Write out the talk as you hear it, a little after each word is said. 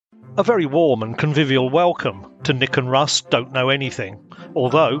A very warm and convivial welcome to Nick and Russ Don't Know Anything,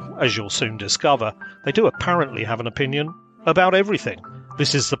 although, as you'll soon discover, they do apparently have an opinion about everything.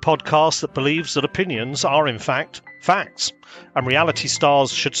 This is the podcast that believes that opinions are in fact facts, and reality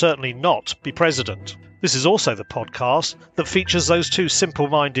stars should certainly not be president. This is also the podcast that features those two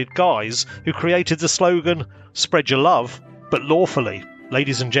simple-minded guys who created the slogan, "Spread your love, but lawfully."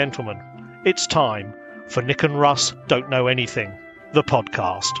 Ladies and gentlemen, it's time for Nick and Russ Don't Know Anything, the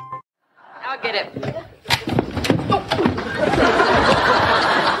podcast. I'll get it.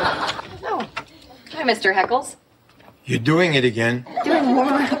 Oh, hi, Mr. Heckles. You're doing it again.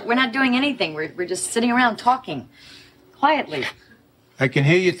 We're not doing anything. We're just sitting around talking quietly. I can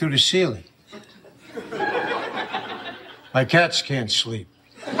hear you through the ceiling. My cats can't sleep.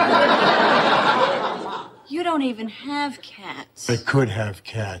 You don't even have cats. I could have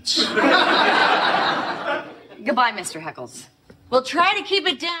cats. Goodbye, Mr. Heckles. We'll try to keep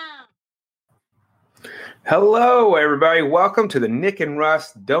it down. Hello, everybody. Welcome to the Nick and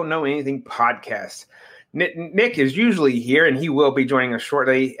Russ Don't Know Anything podcast. Nick is usually here, and he will be joining us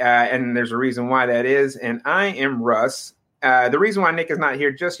shortly, and there's a reason why that is, and I am Russ. The reason why Nick is not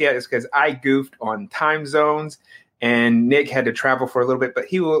here just yet is because I goofed on time zones, and Nick had to travel for a little bit, but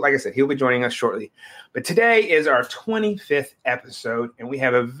he will, like I said, he'll be joining us shortly. But today is our 25th episode, and we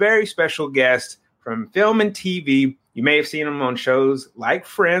have a very special guest from film and TV. You may have seen him on shows like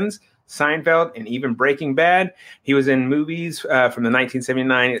Friends, Seinfeld, and even Breaking Bad. He was in movies from the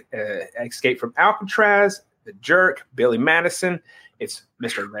 1979 Escape from Alcatraz, The Jerk, Billy Madison. It's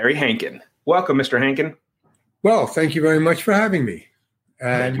Mr. Larry Hankin. Welcome, Mr. Hankin. Well, thank you very much for having me.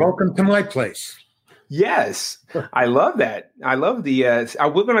 And welcome to my place. Yes, I love that. I love the,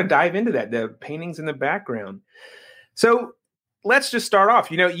 we're going to dive into that, the paintings in the background. So let's just start off.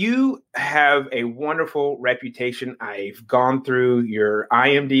 You know, you have a wonderful reputation. I've gone through your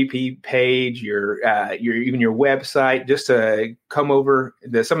IMDb page, your even your website, just to come over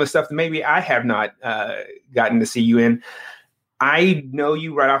some of the stuff that maybe I have not gotten to see you in. I know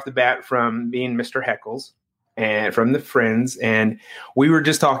you right off the bat from being Mr. Heckles and from the Friends, and we were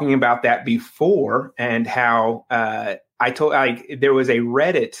just talking about that before, and how there was a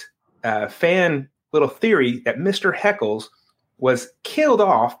Reddit fan little theory that Mr. Heckles was killed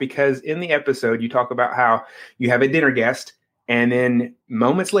off because in the episode you talk about how you have a dinner guest, and then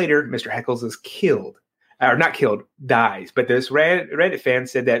moments later Mr. Heckles is killed, or not killed, dies. But this Reddit fan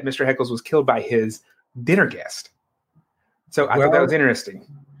said that Mr. Heckles was killed by his dinner guest. So I thought that was interesting.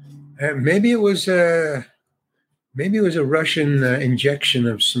 Maybe it was a Russian injection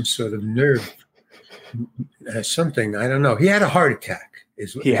of some sort of nerve, something. I don't know. He had a heart attack.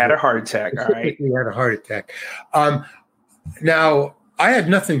 He had a heart attack. All right. He had a heart attack. Now, I had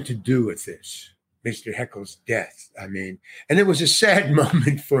nothing to do with this, Mr. Heckles' death. I mean, and it was a sad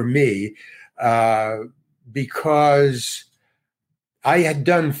moment for me because I had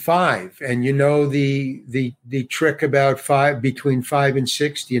done 5. And you know the trick about 5, between 5 and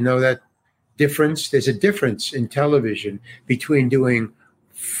 6, do you know that difference? There's a difference in television between doing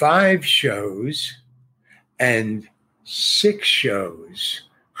 5 shows and 6 shows.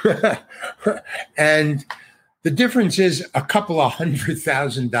 And the difference is a couple of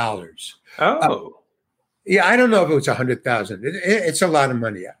 $100,000. Oh, yeah. I don't know if it was 100,000. It's a lot of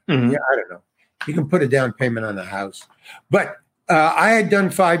money. Mm-hmm. Yeah, I don't know. You can put a down payment on a house. But I had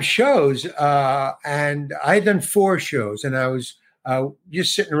done 5 shows, and I had done 4 shows, and I was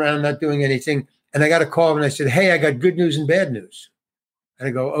just sitting around not doing anything. And I got a call, and I said, "Hey, I got good news and bad news." And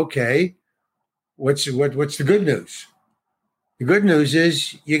I go, "Okay, what's the good news?" The good news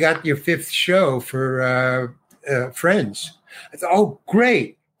is you got your 5th show for Friends. I thought, "Oh,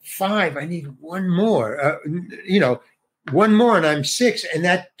 great, 5. I need one more. One more, and I'm 6." And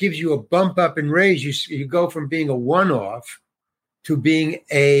that gives you a bump up in raise. You go from being a one-off to being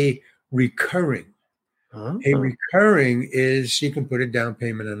a recurring. A recurring is you can put a down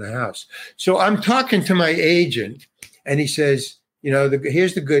payment on the house. So I'm talking to my agent, and he says,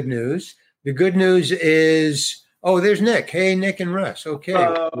 here's the good news. The good news is, oh, there's Nick. Hey, Nick and Russ. Okay,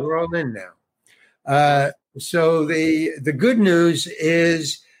 we're all in now. So the good news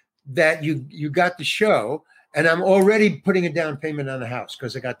is that you got the show, and I'm already putting a down payment on the house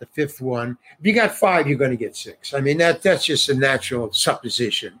because I got the 5th one. If you got 5, you're going to get 6. I mean, that's just a natural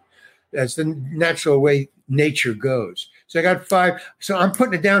supposition. That's the natural way nature goes. So I got 5. So I'm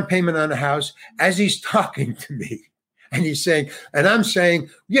putting a down payment on the house as he's talking to me. And he's saying, and I'm saying,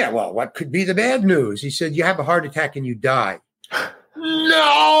 yeah, well, what could be the bad news? He said, you have a heart attack and you die.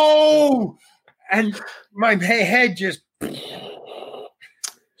 No! And my head just...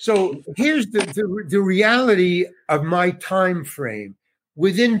 So here's the reality of my time frame.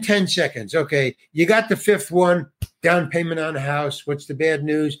 within 10 seconds. Okay, you got the fifth one, down payment on a house. What's the bad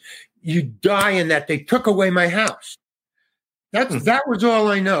news? You die in that they took away my house. That was all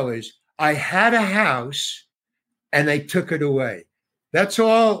I know is I had a house and they took it away. That's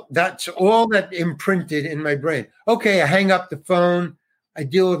all that imprinted in my brain. Okay, I hang up the phone. I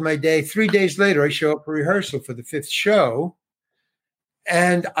deal with my day. 3 days later, I show up for rehearsal for the fifth show.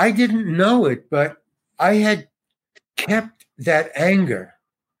 And I didn't know it, but I had kept that anger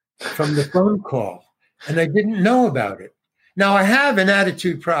from the phone call. And I didn't know about it. Now, I have an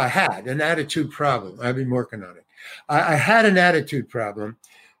attitude problem. I've been working on it. I had an attitude problem.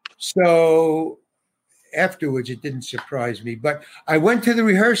 So afterwards, it didn't surprise me. But I went to the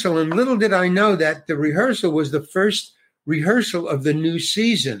rehearsal, and little did I know that the rehearsal was the first rehearsal of the new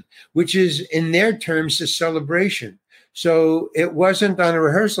season, which is, in their terms, a celebration. So it wasn't on a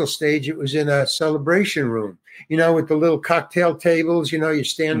rehearsal stage. It was in a celebration room, with the little cocktail tables, you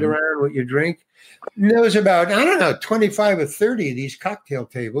stand around with your drink. And there was about, 25 or 30 of these cocktail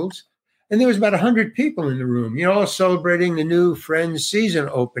tables. And there was about 100 people in the room, all celebrating the new Friends season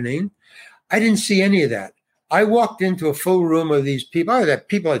opening. I didn't see any of that. I walked into a full room of these people. Oh, that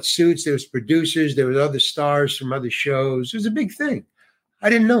people had suits. There was producers. There was other stars from other shows. It was a big thing. I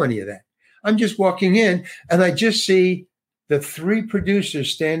didn't know any of that. I'm just walking in, and I just see the three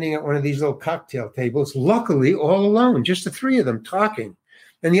producers standing at one of these little cocktail tables, luckily all alone, just the three of them talking.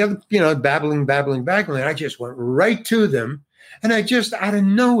 And the other, babbling. I just went right to them. And I just, out of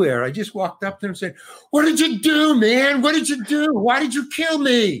nowhere, I just walked up to them and said, "What did you do, man? What did you do? Why did you kill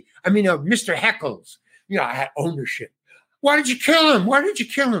me?" I mean, Mr. Heckles, I had ownership. "Why did you kill him? Why did you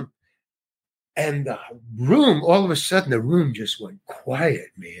kill him?" And the room, all of a sudden, the room just went quiet,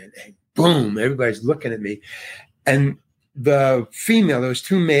 man. And boom, everybody's looking at me. And the female, there was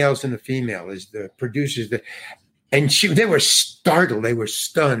two males and a female as the producers, and they were startled. They were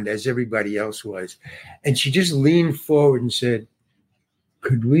stunned, as everybody else was. And she just leaned forward and said,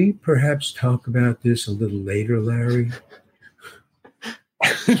 "Could we perhaps talk about this a little later, Larry?"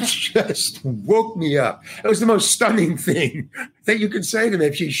 It just woke me up. It was the most stunning thing that you could say to me.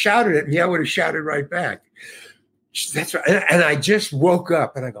 If she shouted at me, I would have shouted right back. That's right. And I just woke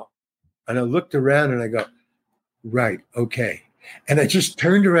up, and I looked around and I go, "Right, okay." And I just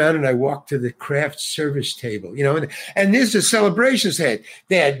turned around and I walked to the craft service table, and there's the celebrations they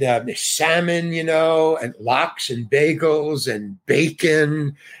had salmon, and lox and bagels and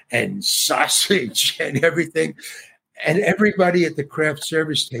bacon and sausage and everything. And everybody at the craft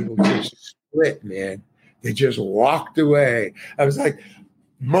service table just split, man. They just walked away. I was like,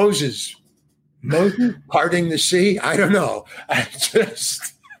 Moses parting the sea? I don't know.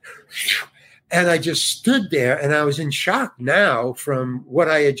 And I just stood there, and I was in shock now from what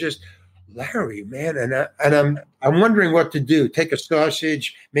I had just, Larry, man. And I'm wondering what to do. Take a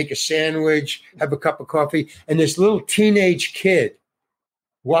sausage, make a sandwich, have a cup of coffee. And this little teenage kid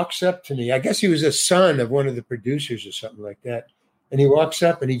walks up to me. I guess he was a son of one of the producers or something like that. And he walks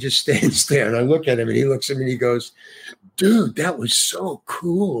up and he just stands there. And I look at him and he looks at me and he goes, "Dude, that was so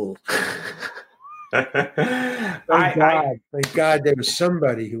cool." Thank God there was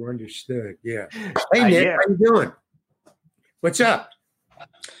somebody who understood. Yeah. Hey, Nick, how you doing? What's up?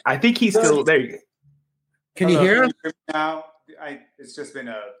 I think he's still there. Can you hear him? Now, it's just been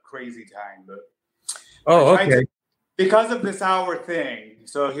a crazy time. But okay. Because of this hour thing,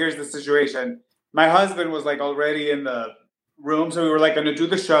 so here's the situation. My husband was already in the room, so we were going to do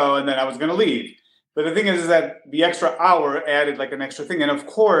the show, and then I was going to leave. But the thing is that the extra hour added an extra thing. And of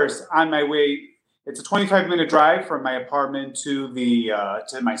course, on my way, it's a 25-minute drive from my apartment to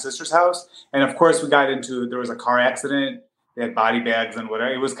to my sister's house. And of course, there was a car accident. They had body bags and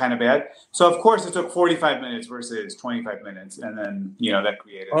whatever. It was kind of bad. So of course, it took 45 minutes versus 25 minutes. And then, that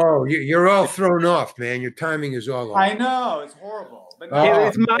created. Oh, you're all thrown off, man. Your timing is all off. I know. It's horrible. But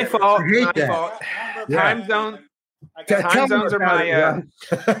it's my fault. I hate my that. fault. Yeah. Time zones are my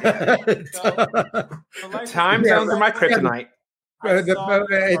time zones are my kryptonite.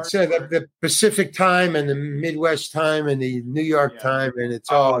 The Pacific time and the Midwest time and the New York time, and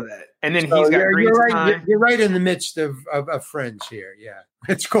it's all of that. And then he's got green time. You're right in the midst of friends here. Yeah,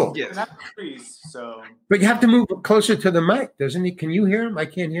 it's cool. Yes. But you have to move closer to the mic, doesn't he? Can you hear him? I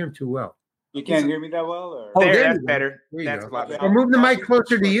can't hear him too well. You can't hear me that well? Or? That's better. That's better. Or move the mic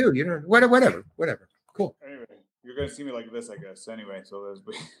closer to you. Whatever. Cool. Anyway, you're going to see me like this, I guess. Anyway, so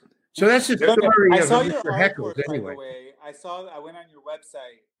that's the story of Mr. Heckles, anyway. I went on your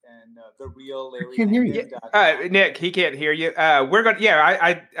website and the real Larry. I can't hear you. Nick, he can't hear you. We're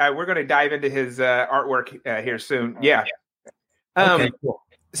gonna dive into his artwork here soon. Yeah. Okay, cool.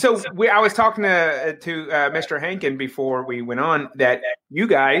 So I was talking to Mr. Hankin before we went on that you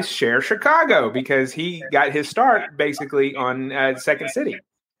guys share Chicago because he got his start basically on Second City.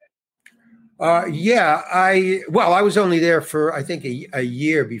 Yeah, I was only there for I think a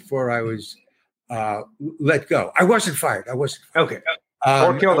year before I was let go. I wasn't fired. Okay.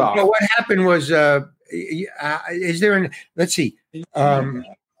 Or killed off. But what happened was, is there an? Let's see.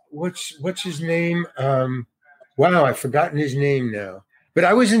 What's his name? Wow, I've forgotten his name now. But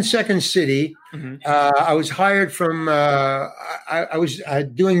I was in Second City. Mm-hmm. I was hired from. I was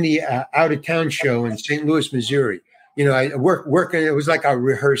doing the out of town show in St. Louis, Missouri. You know, I working. It was like a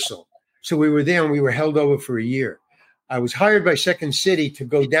rehearsal. So we were there and we were held over for a year. I was hired by Second City to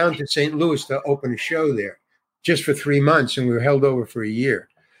go down to St. Louis to open a show there, just for 3 months, and we were held over for a year.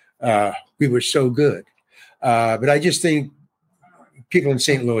 We were so good, but I just think people in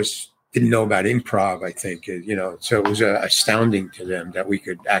St. Louis didn't know about improv, I think, so it was astounding to them that we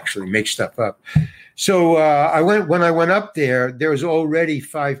could actually make stuff up. So when I went up there was already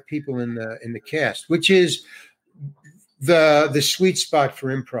 5 people in the cast, which is the sweet spot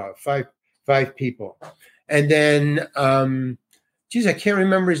for improv, five people. And then, I can't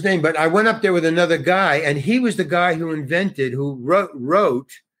remember his name, but I went up there with another guy, and he was the guy who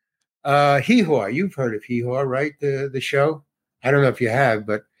wrote Hee Haw. You've heard of Hee Haw, right? The show? I don't know if you have,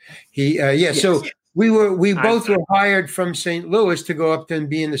 but yes. So we both were hired from St. Louis to go up there and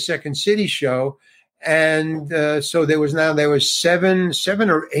be in the Second City show. And so there was 7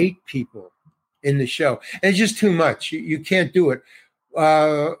 or 8 people in the show. And it's just too much. You can't do it.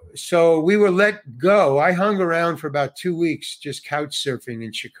 So we were let go. I hung around for about 2 weeks, just couch surfing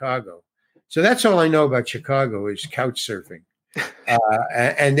in Chicago. So that's all I know about Chicago is couch surfing.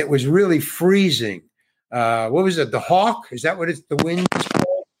 And it was really freezing. What was it? The Hawk? Is that what it's? The wind is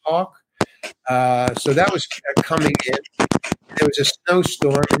called Hawk. So that was coming in. There was a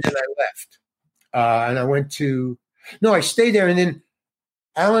snowstorm, and then I left. And I went to. No, I stayed there, and then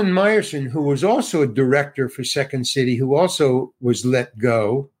Alan Meyerson, who was also a director for Second City, who also was let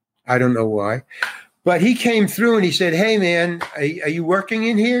go. I don't know why, but he came through and he said, "Hey, man, are you working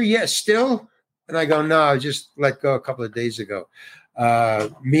in here? Yes, still." And I go, "No, I just let go a couple of days ago."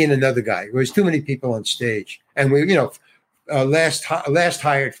 Me and another guy. There was too many people on stage, and we, last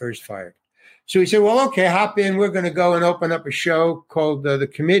hired, first fired. So he said, "Well, okay, hop in. We're going to go and open up a show called The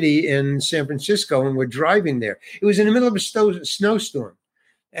Committee in San Francisco, and we're driving there." It was in the middle of a snowstorm,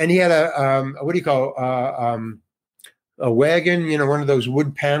 and he had a wagon, one of those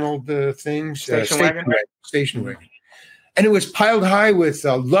wood paneled things, station wagon, and it was piled high with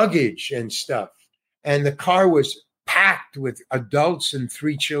luggage and stuff, and the car was packed with adults and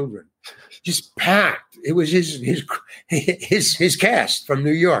 3 children, just packed. It was his cast from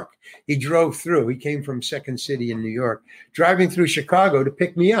New York. He drove through. He came from Second City in New York, driving through Chicago to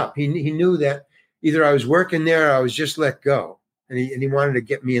pick me up. He knew that either I was working there or I was just let go, and he wanted to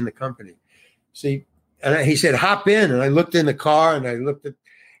get me in the company. So he said, "Hop in." And I looked in the car and I looked at,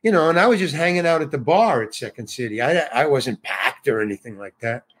 and I was just hanging out at the bar at Second City. I wasn't packed or anything like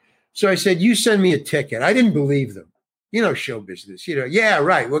that. So I said, "You send me a ticket." I didn't believe them. Show business. Yeah,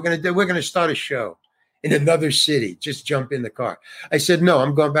 right. We're gonna start a show in another city. Just jump in the car. I said, "No,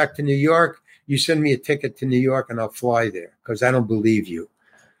 I'm going back to New York. You send me a ticket to New York and I'll fly there because I don't believe you."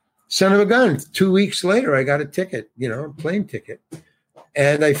 Son of a gun. 2 weeks later, I got a ticket, a plane ticket.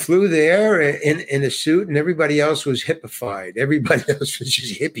 And I flew there in a suit, and everybody else was hippified. Everybody else was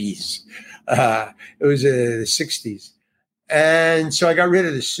just hippies. It was the 60s. And so I got rid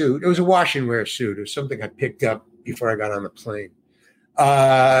of the suit. It was a wash and wear suit. It was something I picked up before I got on the plane.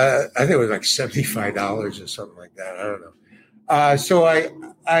 I think it was like $75 or something like that. I don't know. So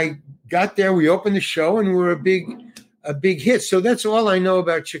I got there. We opened the show, and we were a big hit. So that's all I know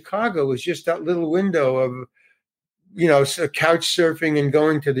about Chicago was just that little window of, couch surfing and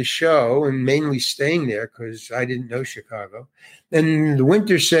going to the show and mainly staying there because I didn't know Chicago. Then the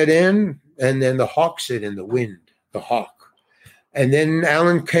winter set in, and then the Hawk set in, the Hawk. And then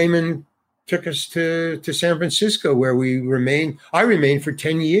Alan came and took us to San Francisco, where we remained. I remained for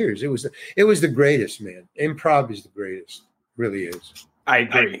 10 years. It was the greatest, man. Improv is the greatest. It really is. I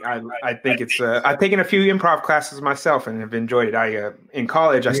agree. I think it's. I've taken a few improv classes myself and have enjoyed it. In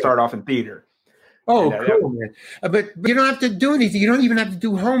college, I started off in theater. Oh, cool, man. But you don't have to do anything. You don't even have to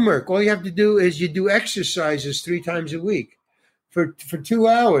do homework. All you have to do is you do exercises 3 times a week for 2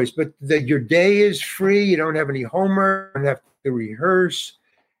 hours. But your day is free. You don't have any homework. You don't have to rehearse.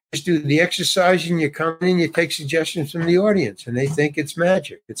 Just do the exercise, and you come in, you take suggestions from the audience, and they think it's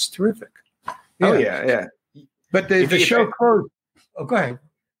magic. It's terrific. Yeah. Oh, yeah. But the show closed. Oh, go ahead.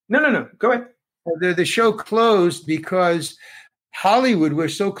 No. Go ahead. The show closed because Hollywood, we're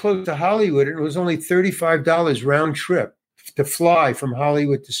so close to Hollywood, and it was only $35 round trip to fly from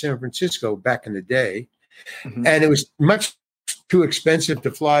Hollywood to San Francisco back in the day. Mm-hmm. And it was much too expensive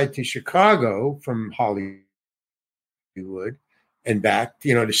to fly to Chicago from Hollywood and back,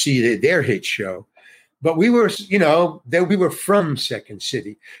 to see their hit show. But we were, we were from Second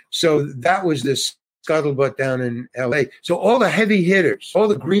City. So that was the scuttlebutt down in LA. So all the heavy hitters, all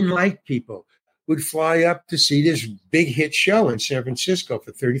the green light people would fly up to see this big hit show in San Francisco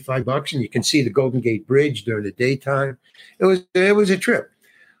for $35, and you can see the Golden Gate Bridge during the daytime. It was a trip.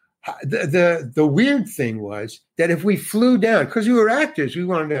 The weird thing was that if we flew down, because we were actors, we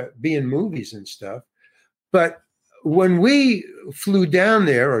wanted to be in movies and stuff. But when we flew down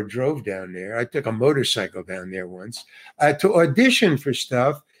there or drove down there, I took a motorcycle down there once to audition for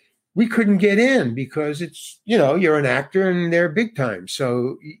stuff. We couldn't get in because it's, you're an actor and they're big time.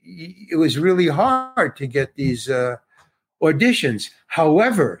 So it was really hard to get these auditions.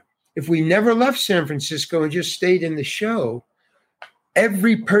 However, if we never left San Francisco and just stayed in the show,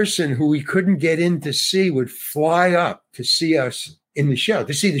 every person who we couldn't get in to see would fly up to see us in the show,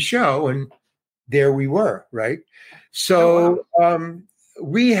 to see the show. And there we were, right? So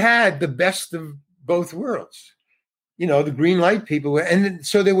we had the best of both worlds. The green light people, and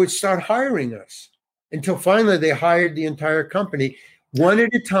so they would start hiring us until finally they hired the entire company. One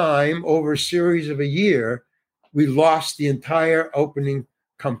at a time, over a series of a year, we lost the entire opening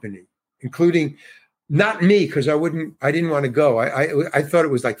company, including not me, because I didn't want to go. I thought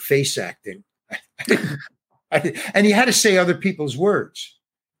it was like face acting. And you had to say other people's words,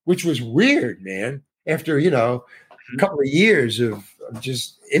 which was weird, man, after, a couple of years of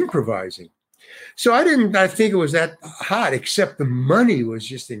just improvising. So I think it was that hot, except the money was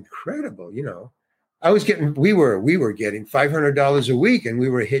just incredible. We were getting $500 a week, and we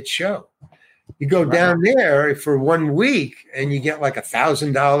were a hit show. You go down there for 1 week and you get like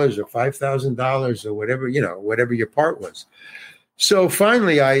 $1,000 or $5,000 or whatever your part was. So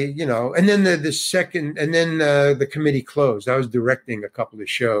finally and then the committee closed. I was directing a couple of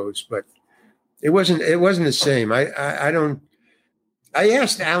shows, but it wasn't the same. I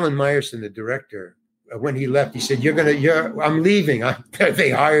asked Alan Meyerson, the director, when he left. He said, I'm leaving.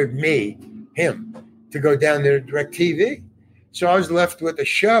 They hired him, to go down there to direct TV. So I was left with a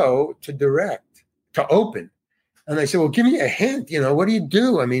show to direct, to open. And I said, well, give me a hint. What do you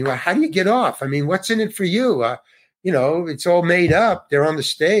do? I mean, how do you get off? I mean, what's in it for you? It's all made up. They're on the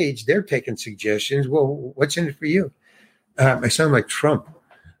stage. They're taking suggestions. Well, what's in it for you? I sound like Trump.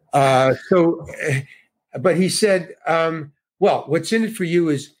 But he said, well, what's in it for you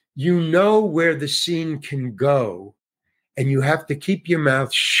is where the scene can go, and you have to keep your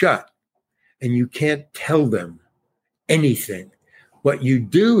mouth shut, and you can't tell them anything. What you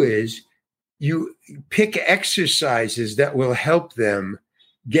do is you pick exercises that will help them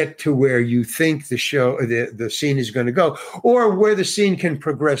get to where you think the scene is going to go, or where the scene can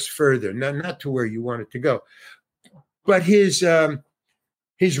progress further, not to where you want it to go. But his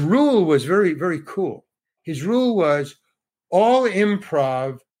rule was very, very cool. His rule was, all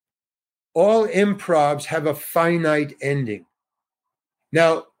improvs have a finite ending.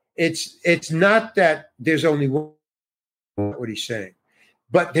 Now, it's not that there's only one, what he's saying,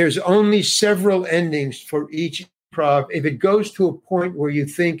 but there's only several endings for each improv. If it goes to a point where you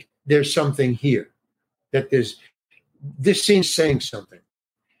think there's something here, that this scene's saying something.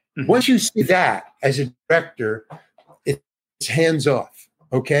 Mm-hmm. Once you see that as a director, it's hands off,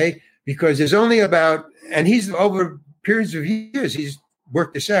 okay? Because there's only and he's over periods of years, he's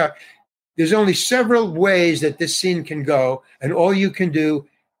worked this out. There's only several ways that this scene can go, and all you can do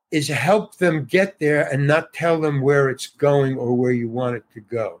is help them get there and not tell them where it's going or where you want it to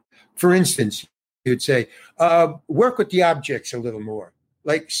go. For instance, you'd say, work with the objects a little more.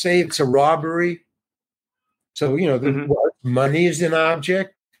 Like, say it's a robbery. So, money is an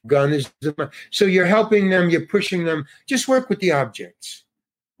object, gun is so you're helping them, you're pushing them, just work with the objects.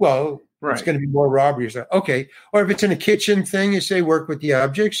 Well, right. It's going to be more robberies. Okay. Or if it's in a kitchen thing, you say work with the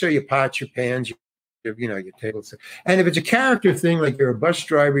objects. So your pots, your pans, your tables. And if it's a character thing, like you're a bus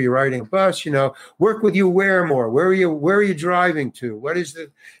driver, you're riding a bus, work with your where more. Where are you driving to? What is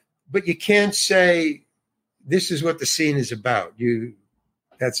but you can't say this is what the scene is about.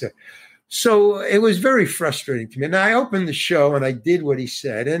 That's it. So it was very frustrating to me. And I opened the show and I did what he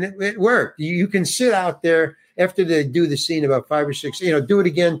said, and it worked. You can sit out there after they do the scene about 5 or 6, do it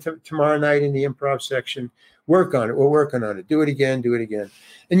again tomorrow night in the improv section, work on it. We're working on it. Do it again.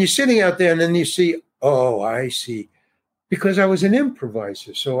 And you're sitting out there and then you see, oh, I see. Because I was an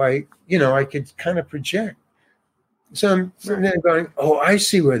improviser. So I could kind of project. So I'm sitting there going, oh, I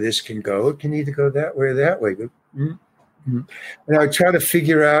see where this can go. It can either go that way or that way. But And I would try to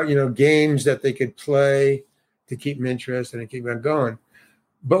figure out, games that they could play to keep them interested and keep on going.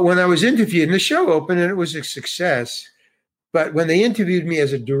 But when I was interviewed, and the show opened and it was a success, but when they interviewed me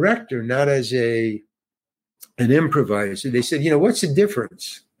as a director, not as an improviser, they said, what's the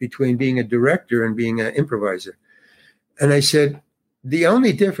difference between being a director and being an improviser? And I said, the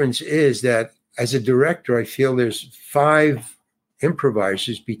only difference is that as a director, I feel there's 5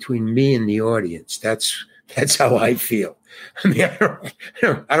 improvisers between me and the audience. That's how I feel. I mean,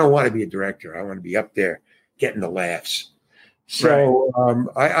 I don't want to be a director. I want to be up there getting the laughs. So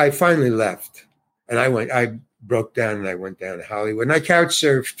I finally left, and I broke down and I went down to Hollywood, and I couch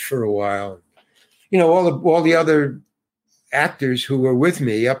surfed for a while. All the other actors who were with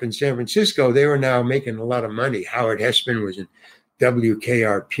me up in San Francisco, they were now making a lot of money. Howard Hesseman was in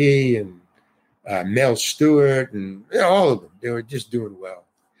WKRP, and Mel Stewart, and all of them. They were just doing well.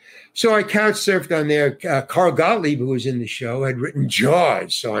 So I couch surfed on there. Carl Gottlieb, who was in the show, had written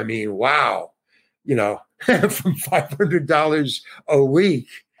Jaws. So, I mean, wow, from $500 a week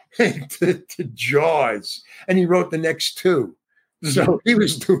to Jaws. And he wrote the next 2. So he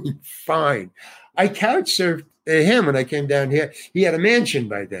was doing fine. I couch surfed him when I came down here. He had a mansion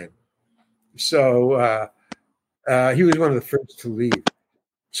by then. So he was one of the first to leave.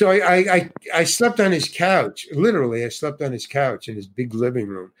 So I slept on his couch. Literally, I slept on his couch in his big living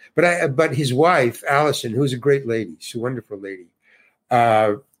room. But his wife, Allison, who's a great lady, she's a wonderful lady,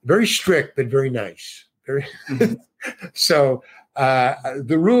 very strict but very nice. So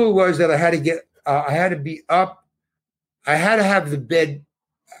the rule was that I had to be up. I had to have the bed.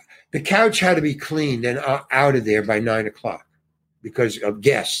 The couch had to be cleaned and out of there by 9 o'clock because of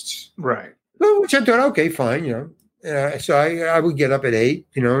guests. Right. Well, which I thought, okay, fine, so I would get up at 8,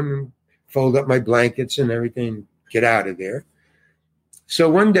 and fold up my blankets and everything, get out of there. So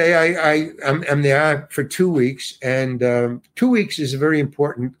one day I'm there for 2 weeks, and 2 weeks is a very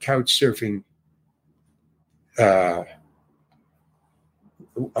important couch surfing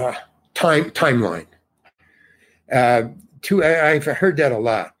timeline. I've heard that a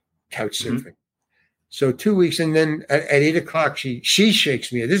lot, couch surfing. So 2 weeks, and then at 8 o'clock, she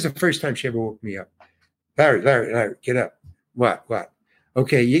shakes me. This is the first time she ever woke me up. Larry, get up. What?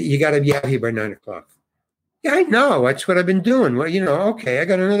 Okay, you got to be out here by 9 o'clock. Yeah, I know. That's what I've been doing. Well, okay, I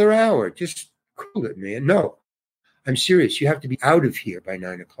got another hour. Just cool it, man. No, I'm serious. You have to be out of here by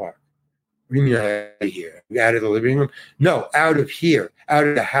 9 o'clock. What do you mean out of here? Out of the living room? No, out of here, out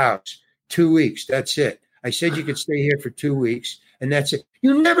of the house. 2 weeks. That's it. I said you could stay here for 2 weeks, and that's it.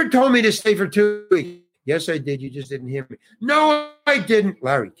 You never told me to stay for 2 weeks. Yes, I did. You just didn't hear me. No, I didn't.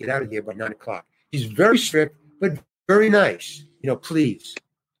 Larry, get out of here by 9 o'clock. He's very strict, but very nice. Please.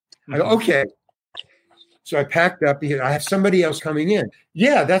 I go, okay. So I packed up. I have somebody else coming in.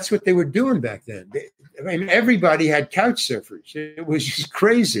 Yeah, that's what they were doing back then. Everybody had couch surfers. It was just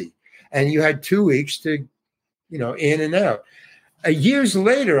crazy. And you had 2 weeks to, in and out. Years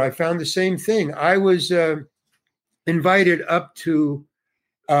later, I found the same thing. I was invited up to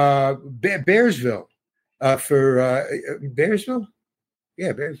Bearsville for Bearsville?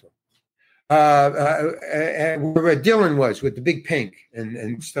 Yeah, Bearsville. Where Dylan was with the big pink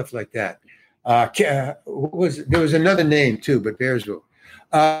and stuff like that. There was another name too, but Bearsville.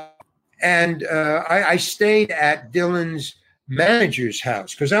 And I stayed at Dylan's manager's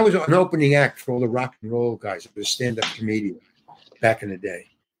house because I was an opening act for all the rock and roll guys. I was a stand-up comedian back in the day.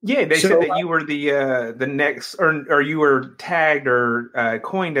 Yeah, they said that you were the next, or you were tagged or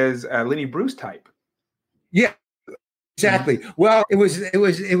coined as Lenny Bruce type. Yeah. Exactly. Well, it was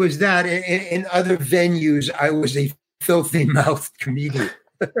that in other venues, I was a filthy mouthed comedian.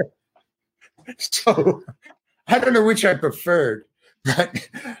 So I don't know which I preferred,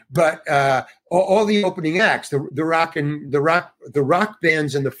 but all the opening acts, the rock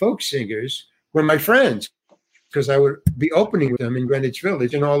bands and the folk singers were my friends because I would be opening with them in Greenwich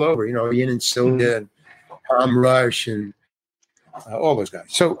Village and all over, Ian and Sylvia and Tom Rush and all those guys.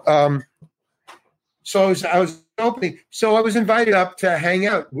 So I was opening. So I was invited up to hang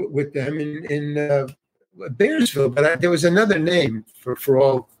out with them in Bearsville, but there was another name for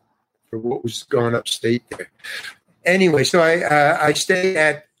what was going upstate there. Anyway, so I stayed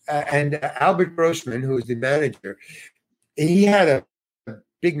at and Albert Grossman, who was the manager, he had a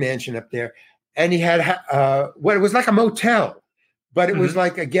big mansion up there, and he had it was like a motel, but it was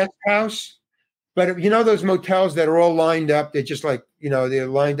like a guest house. But those motels that are all lined up, they're just like, they're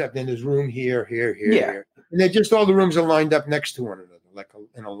lined up. Then there's room here, here. And they're just all the rooms are lined up next to one another, like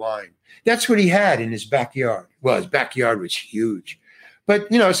in a line. That's what he had in his backyard. Well, his backyard was huge. But,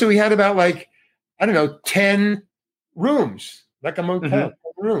 so he had about 10 rooms, like a motel.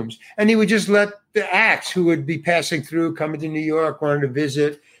 rooms. And he would just let the acts who would be passing through, coming to New York, wanted to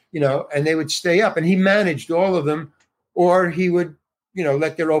visit, and they would stay up. And he managed all of them, or he would,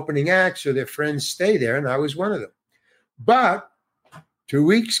 let their opening acts or their friends stay there. And I was one of them. But 2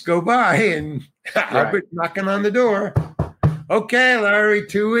 weeks go by and Albert knocking on the door. Okay, Larry,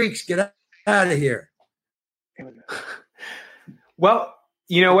 2 weeks, get out of here. Well,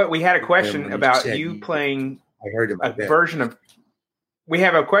 you know what? We had a question about you playing I heard about that. We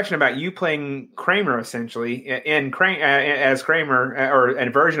have a question about you playing Kramer, essentially, as Kramer, or a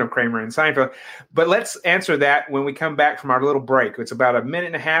version of Kramer in Seinfeld. But let's answer that when we come back from our little break. It's about a minute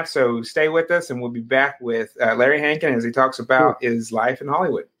and a half, so stay with us, and we'll be back with Larry Hankin as he talks about his life in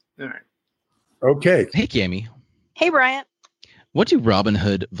Hollywood. All right. Okay. Hey, Gammy. Hey, Bryant. What do Robin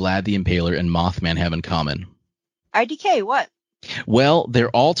Hood, Vlad the Impaler, and Mothman have in common? IDK, what? Well, they're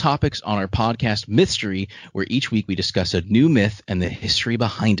all topics on our podcast Mythstory, where each week we discuss a new myth and the history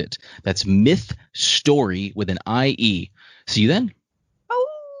behind it. That's Myth Story with an IE. See you then. Oh.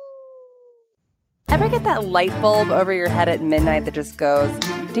 Ever get that light bulb over your head at midnight that just goes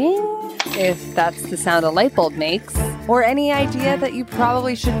ding? If that's the sound a light bulb makes. Or any idea that you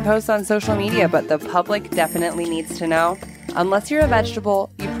probably shouldn't post on social media, but the public definitely needs to know? Unless you're a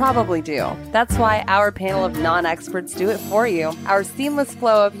vegetable, you probably do. That's why our panel of non-experts do it for you. Our seamless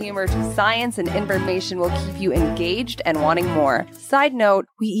flow of humor to science and information will keep you engaged and wanting more. Side note,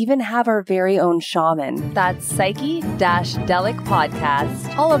 we even have our very own shaman. That's Psyche-Delic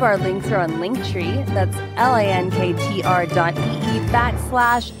Podcast. All of our links are on Linktree. That's linktr.ee/the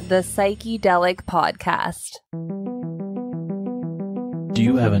Psychedelic Podcast. Do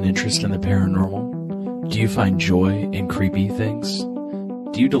you have an interest in the paranormal? Do you find joy in creepy things?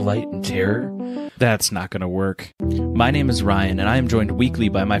 Do you delight in terror? That's not going to work. My name is Ryan, and I am joined weekly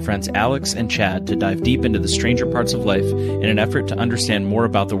by my friends Alex and Chad to dive deep into the stranger parts of life in an effort to understand more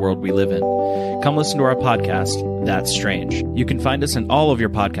about the world we live in. Come listen to our podcast, That's Strange. You can find us in all of your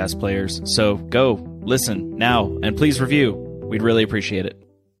podcast players, so go, listen, now, and please review. We'd really appreciate it.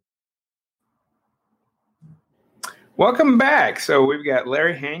 Welcome back. So we've got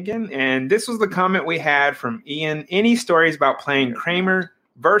Larry Hankin, and this was the comment we had from Ian. Any stories about playing Kramer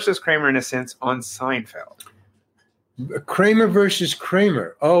versus Kramer in a sense on Seinfeld? Kramer versus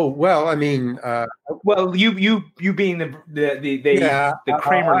Kramer. Oh, well, I mean, well, you being the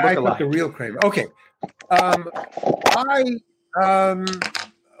Kramer I lookalike. thought the real Kramer. Okay, I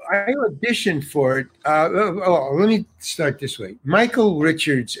auditioned for it. Let me start this way. Michael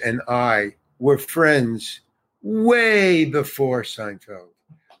Richards and I were friends way before Seinfeld.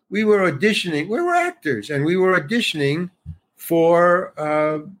 We were auditioning. We were actors, and we were auditioning for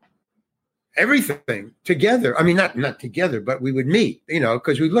everything together. I mean, not together, but we would meet,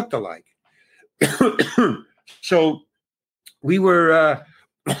 because we looked alike. So we were,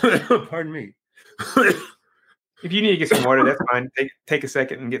 pardon me. If you need to get some water, that's fine. Take a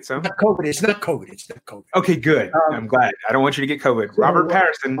second and get some. Not COVID. It's not COVID. It's not COVID. Okay, good. I'm glad. I don't want you to get COVID. Robert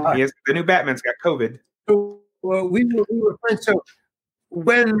Patterson, the new Batman's got COVID. Well, we were friends. So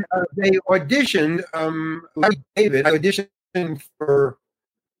when they auditioned, like David, I auditioned for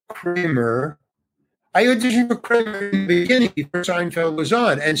Kramer. I auditioned for Kramer in the beginning before Seinfeld was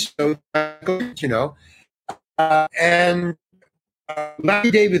on. And so, and Larry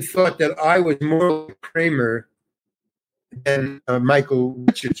David thought that I was more like Kramer than Michael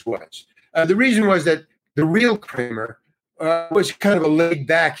Richards was. The reason was that the real Kramer was kind of a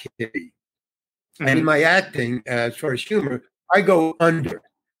laid-back hippie. And in my acting, as far as humor, I go under.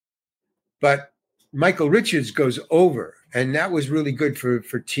 But Michael Richards goes over, and that was really good for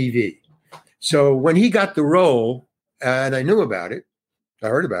TV. So when he got the role, and I knew about it, I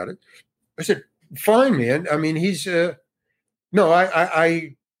heard about it, I said, fine, man. I mean, he's no,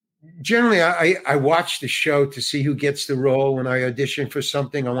 I generally I watch the show to see who gets the role. When I audition for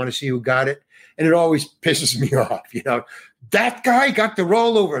something, I want to see who got it. And it always pisses me off, That guy got the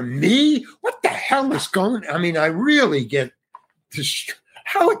role over me? What the hell is going on? I mean, I really get this,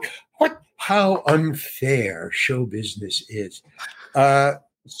 how unfair show business is.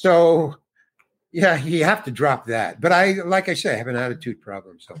 So yeah, you have to drop that. But like I say, I have an attitude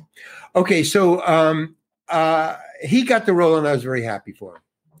problem. So, okay. So, he got the role and I was very happy for him.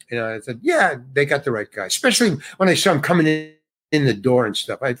 I said, yeah, they got the right guy, especially when I saw him coming in the door and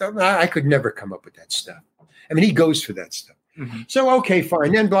stuff. I thought I could never come up with that stuff. I mean, he goes for that stuff. Mm-hmm. So, okay,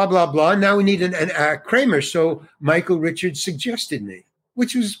 fine. Then blah, blah, blah. Now we need an Kramer. So Michael Richards suggested me,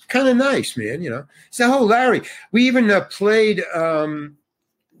 which was kind of nice, man, So, Larry, we even played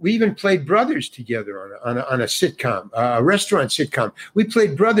brothers together on a sitcom, a restaurant sitcom. We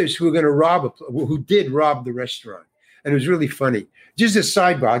played brothers who were going to who did rob the restaurant. And it was really funny. just a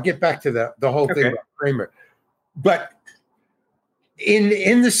sidebar. I'll get back to the whole thing about Kramer. But in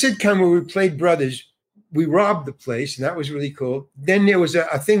the sitcom where we played brothers, we robbed the place, and that was really cool. Then there was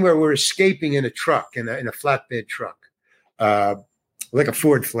a thing where we're escaping in a truck, in a flatbed truck, like a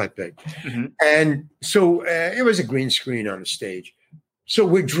Ford flatbed. Mm-hmm. And so it was a green screen on the stage. So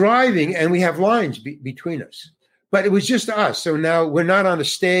we're driving, and we have lines between us. But it was just us. So now we're not on a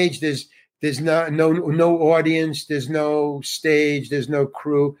stage. There's no audience. There's no stage. There's no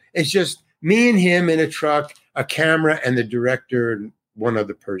crew. It's just me and him in a truck, a camera, and the director, and one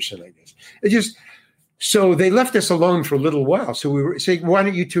other person, I guess. It just so they left us alone for a little while. So we were saying, "Why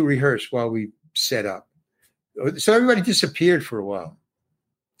don't you two rehearse while we set up?" So everybody disappeared for a while.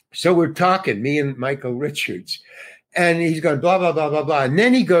 So we're talking, me and Michael Richards, and he's going blah blah blah blah blah, and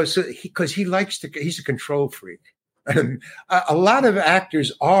then he goes because he's a control freak. A lot of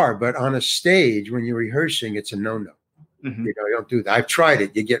actors are, but on a stage when you're rehearsing, it's a no-no. Mm-hmm. You don't do that. I've tried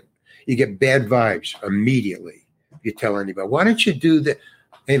it. You get bad vibes immediately. You tell anybody, why don't you do that?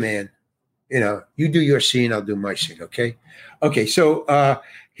 Hey man, you do your scene, I'll do my scene. Okay. So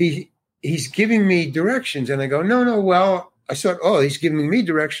he's giving me directions, and I go, no. Well, I thought, he's giving me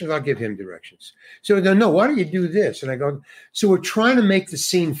directions. I'll give him directions. So I go, no, why don't you do this? And I go, so we're trying to make the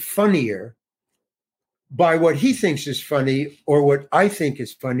scene funnier by what he thinks is funny or what I think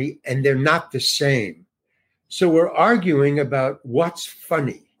is funny, and they're not the same. So we're arguing about what's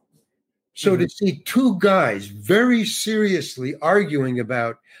funny. So to see two guys very seriously arguing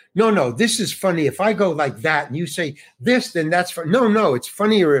about, no, this is funny. If I go like that and you say this, then that's funny. No, it's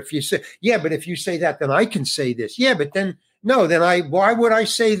funnier if you say, yeah, but if you say that, then I can say this. Yeah, but then, no, then why would I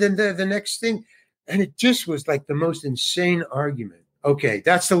say the next thing? And it just was like the most insane argument. Okay,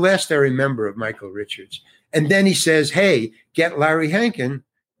 that's the last I remember of Michael Richards. And then he says, hey, get Larry Hankin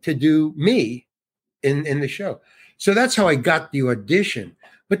to do me in the show. So that's how I got the audition.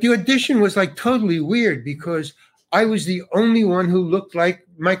 But the audition was like totally weird because I was the only one who looked like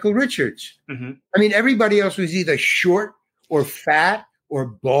Michael Richards. Mm-hmm. I mean, everybody else was either short or fat or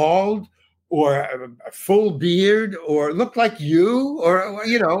bald or a full beard or looked like you or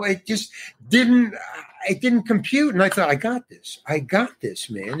it just didn't – it didn't compute. And I thought, I got this,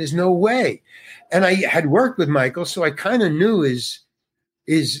 man. There's no way. And I had worked with Michael, so I kind of knew his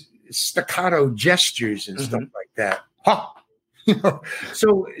staccato gestures and stuff like that. Ha!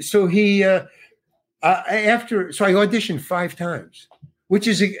 So he, so I auditioned 5 times, which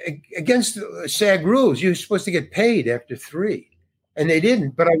is against SAG rules. You're supposed to get paid after 3. And they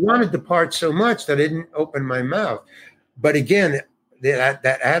didn't. But I wanted the part so much that I didn't open my mouth. But again, that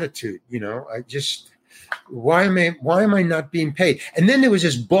attitude, I just... Why am I not being paid? And then there was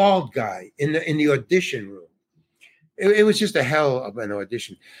this bald guy in the audition room. It was just a hell of an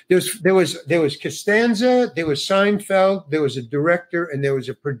audition. There was Costanza, there was Seinfeld, there was a director, and there was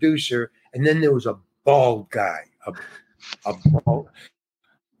a producer, and then there was a bald guy. A bald.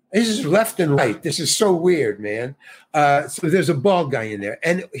 This is left and right. This is so weird, man. So there's a bald guy in there,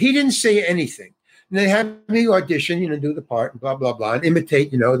 and he didn't say anything. And they had me audition, do the part, and blah blah blah, and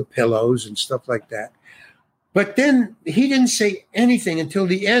imitate, the pillows and stuff like that. But then he didn't say anything until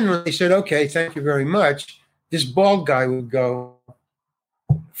the end when they said, okay, thank you very much. This bald guy would go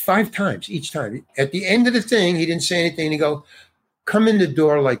 5 times each time. At the end of the thing, he didn't say anything. He'd go, come in the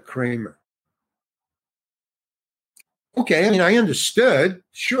door like Kramer. Okay, I understood.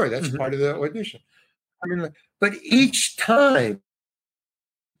 Sure, that's part of the audition. But each time,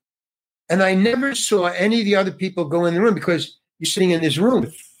 and I never saw any of the other people go in the room because you're sitting in this room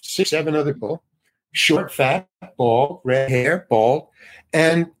with 6, 7 other people. Short, fat, bald, red hair, bald.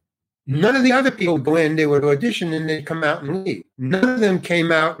 And none of the other people would go in, they would audition, and they'd come out and leave. None of them came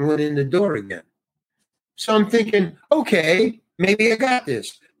out and went in the door again. So I'm thinking, okay, maybe I got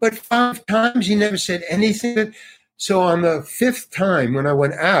this. But 5 times he never said anything. So on the 5th time when I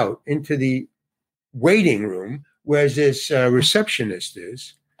went out into the waiting room, where this receptionist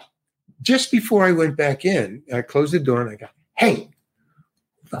is, just before I went back in, I closed the door and I go, hey,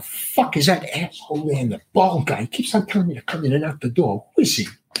 the fuck is that asshole man, the bald guy? He keeps on telling me to come in and out the door. Who is he?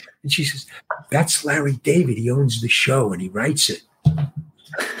 And she says, that's Larry David. He owns the show and he writes it.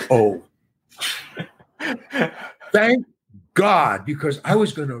 Oh. Thank God, because I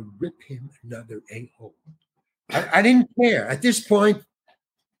was going to rip him another a-hole. I didn't care. At this point,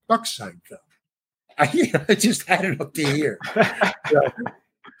 fuck Seinfeld. I just had it up to here.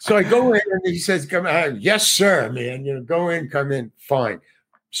 So I go in and he says, come on. Yes, sir, man. Go in, come in. Fine.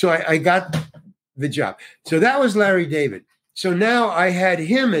 So I got the job. So that was Larry David. So now I had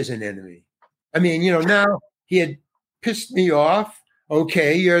him as an enemy. Now he had pissed me off.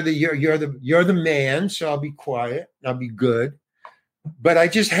 Okay, you're the man, so I'll be quiet. I'll be good. but I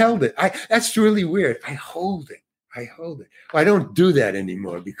just held it. That's really weird. I hold it. Well, I don't do that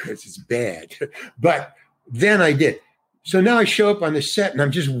anymore because it's bad. But then I did. So now I show up on the set and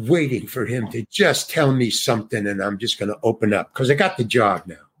I'm just waiting for him to just tell me something, and I'm just going to open up because I got the job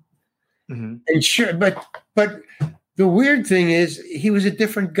now. Mm-hmm. And sure, but the weird thing is he was a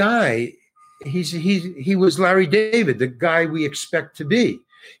different guy. He was Larry David, the guy we expect to be.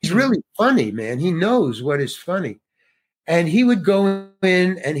 He's really funny, man. He knows what is funny. And he would go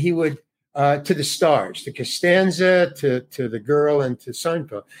in and he would to the stars, to Costanza, to the girl, and to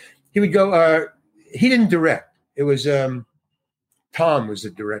Seinfeld. He would go. He didn't direct. It was Tom was the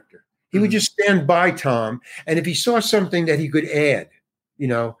director. He would just stand by Tom, and if he saw something that he could add,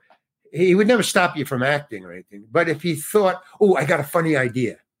 he would never stop you from acting or anything. But if he thought, "Oh, I got a funny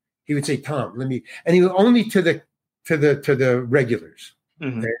idea," he would say, "Tom, let me." And he would only to the regulars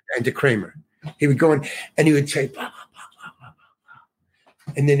and to Kramer. He would go in and he would say, blah, blah, blah, blah, blah,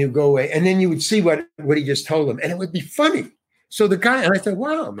 blah. And then he would go away, and then you would see what he just told him, and it would be funny. So the guy, and I thought,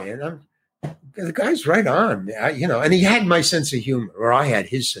 wow, man, the guy's right on, and he had my sense of humor, or I had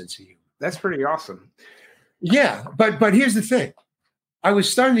his sense of humor. That's pretty awesome. Yeah, but here's the thing. I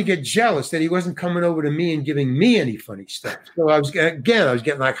was starting to get jealous that he wasn't coming over to me and giving me any funny stuff. So I was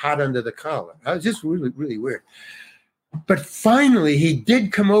getting like hot under the collar. I was just really, really weird. But finally, he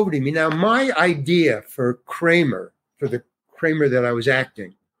did come over to me. Now, my idea for Kramer, for the Kramer that I was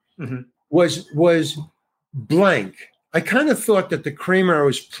acting, was blank. I kind of thought that the Kramer I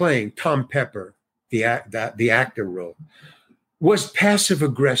was playing, Tom Pepper, the actor role, was passive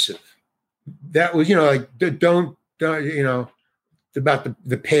aggressive. That was, like don't about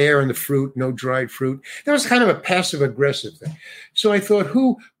the pear and the fruit, no dried fruit. That was kind of a passive aggressive thing. So I thought,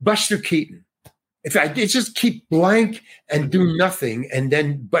 Buster Keaton. If I just keep blank and do nothing,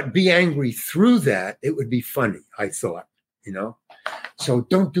 but be angry through that, it would be funny, I thought, So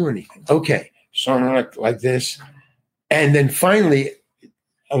don't do anything. Okay. So I'm like this. And then finally,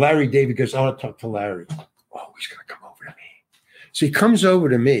 Larry David goes, I want to talk to Larry. Oh, he's going to come over to me. So he comes over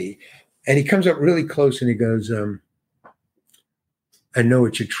to me, and he comes up really close, and he goes, I know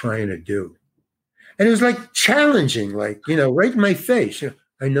what you're trying to do. And it was like challenging, like, right in my face.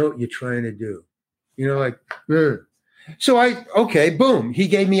 I know what you're trying to do. So boom. He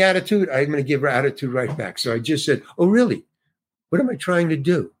gave me attitude. I'm going to give her attitude right back. So I just said, oh, really? What am I trying to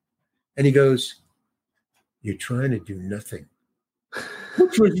do? And he goes, you're trying to do nothing.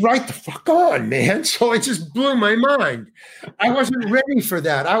 Which was right the fuck on, man. So it just blew my mind. I wasn't ready for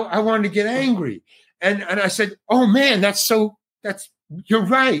that. I wanted to get angry. And I said, oh, man, you're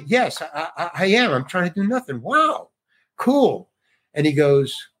right. Yes, I am. I'm trying to do nothing. Wow. Cool. And he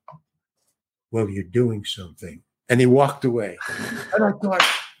goes, well, you're doing something. And he walked away. And I thought,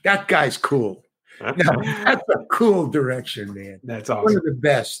 that guy's cool. Now, that's a cool direction, man. That's awesome. One of the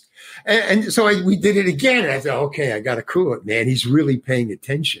best. And so we did it again. And I thought, okay, I got to cool it, man. He's really paying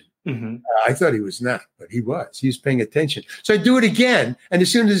attention. I thought he was not, but he was. He was paying attention. So I do it again. And as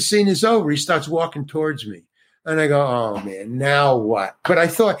soon as the scene is over, he starts walking towards me. And I go, oh, man, now what? But I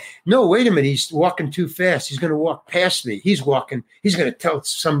thought, no, wait a minute. He's walking too fast. He's going to walk past me. He's going to tell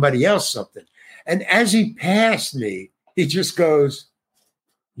somebody else something. And as he passed me, he just goes,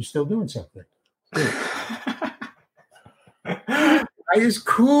 you're still doing something. It's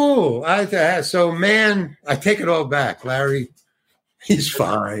cool. So, man, I take it all back, Larry. He's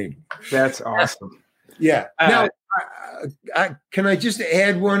fine. That's awesome. Yeah. Now, can I just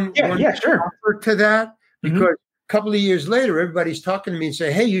add one sure. to that? Because a couple of years later, everybody's talking to me and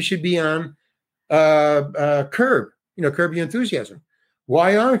say, hey, you should be on Curb Your Enthusiasm.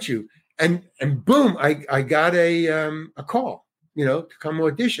 Why aren't you? And boom, I got a call, to come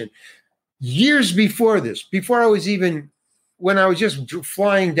audition. Years before this, when I was just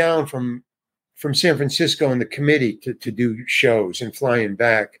flying down from San Francisco in the committee to do shows and flying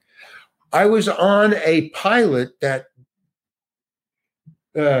back, I was on a pilot that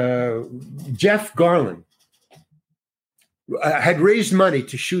Jeff Garlin had raised money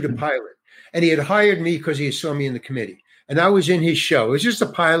to shoot a pilot, and he had hired me because he saw me in the committee. And I was in his show. It was just a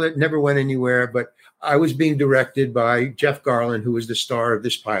pilot, never went anywhere, but I was being directed by Jeff Garlin, who was the star of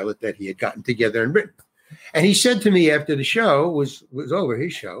this pilot that he had gotten together and written. And he said to me after the show was over,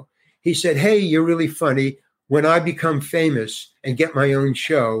 his show, he said, hey, you're really funny. When I become famous and get my own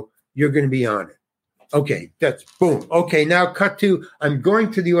show, you're going to be on it. Okay, that's boom. Okay, now cut to, I'm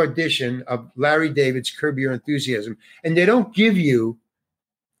going to the audition of Larry David's Curb Your Enthusiasm, and they don't give you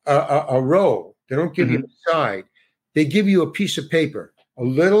a role. They don't give you a side. They give you a piece of paper, a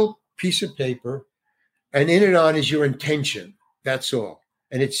little piece of paper, and in it on is your intention. That's all.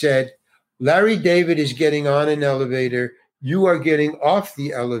 And it said, Larry David is getting on an elevator. you are getting off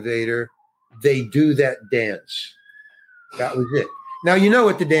the elevator, they do that dance. That was it. Now, you know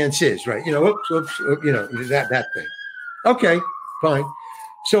what the dance is, right? You know, oops, you know, that thing. Okay, fine.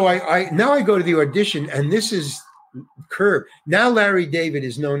 So now I go to the audition, and this is Curb. Now Larry David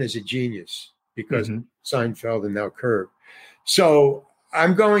is known as a genius because of Seinfeld and now Curb. So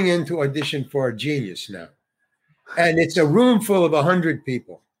I'm going in to audition for a genius now. And it's a room full of 100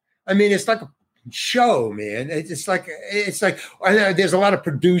 people. I mean, it's like a show, man. It's like there's a lot of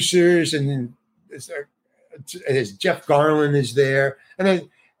producers, and there's Jeff Garland is there,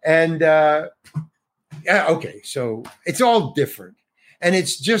 okay, so it's all different, and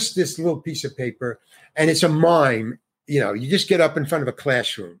it's just this little piece of paper, and it's a mime. You know, you just get up in front of a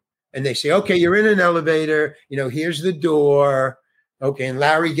classroom, and they say, okay, you're in an elevator. You know, here's the door. Okay, and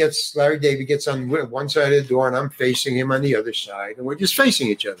Larry David gets on one side of the door, and I'm facing him on the other side, and we're just facing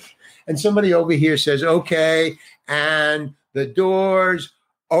each other. And somebody over here says, okay, and the doors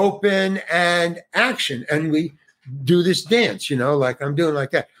open and action. And we do this dance, you know, like I'm doing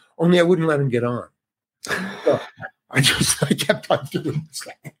like that. Only I wouldn't let him get on. So I kept on doing this.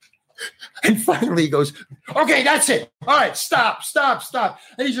 And finally he goes, okay, that's it. All right, stop.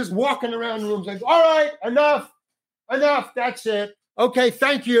 And he's just walking around the room like, all right, enough, that's it. Okay,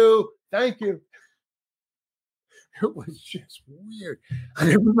 thank you. It was just weird. And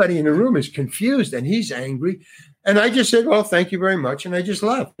everybody in the room is confused, and he's angry. And I just said, well, thank you very much. And I just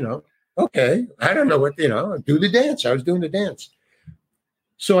left, you know. Okay, I don't know what, you know, do the dance. I was doing the dance.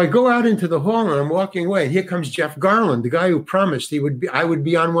 So I go out into the hall, and I'm walking away. And here comes Jeff Garland, the guy who promised I would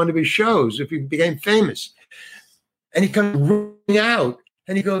be on one of his shows if he became famous. And he comes running out,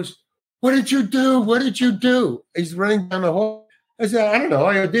 and he goes, what did you do? He's running down the hall. I said, I don't know.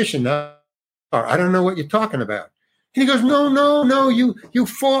 I auditioned. I don't know what you're talking about. And he goes, no, you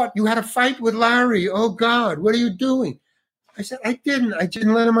fought. You had a fight with Larry. Oh, God, what are you doing? I said, I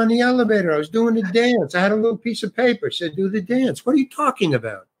didn't let him on the elevator. I was doing the dance. I had a little piece of paper, said, do the dance. What are you talking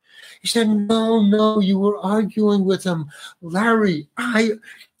about? He said, no, you were arguing with him. Larry, I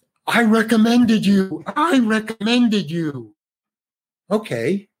recommended you.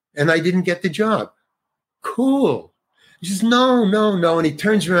 Okay. And I didn't get the job. Cool. He says, no. And he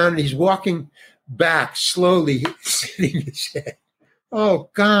turns around and he's walking back slowly, hitting his head. Oh,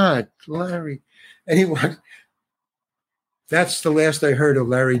 God, Larry. And that's the last I heard of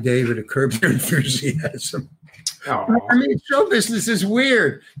Larry David, a Curb Your Enthusiasm. Oh. I mean, show business is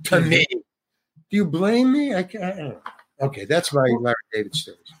weird to me. Do you blame me? I don't know. Okay, that's my Larry David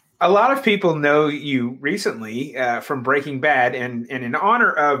stories. A lot of people know you recently from Breaking Bad, and in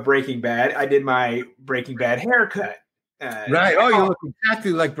honor of Breaking Bad, I did my Breaking Bad haircut. Right. Oh, you look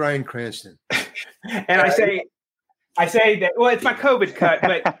exactly like Bryan Cranston. And I say that, well, it's my COVID cut,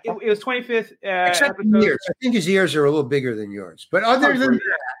 but it was 25th. Except episode. Ears. I think his ears are a little bigger than yours. But other than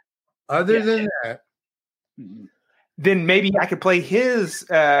that, then maybe I could play his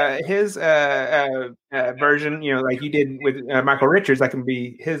version, you know, like you did with Michael Richards. I can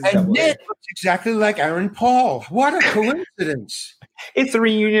be his. And Nick looks exactly like Aaron Paul. What a coincidence! It's the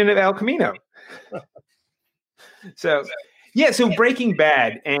reunion of El Camino. So Breaking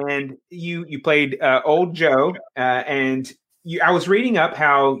Bad, and you played Old Joe, and I was reading up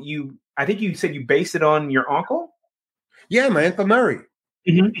how I think you said you based it on your uncle. Yeah, my Uncle Murray.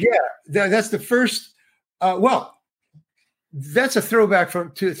 Mm-hmm. Yeah, that's the first. Well, that's a throwback to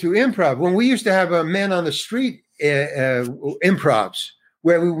improv. When we used to have a Man on the Street improvs,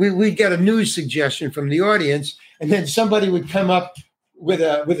 where we'd get a news suggestion from the audience, and then somebody would come up with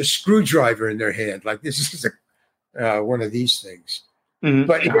a screwdriver in their hand, like this is one of these things. Mm-hmm.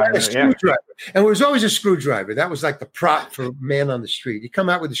 But you had a screwdriver. And it was always a screwdriver. That was like the prop for Man on the Street. You come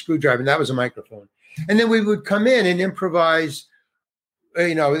out with a screwdriver, and that was a microphone. And then we would come in and improvise.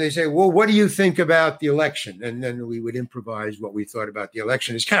 You know, they say, well, what do you think about the election? And then we would improvise what we thought about the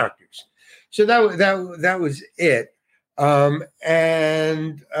election as characters. So that was it.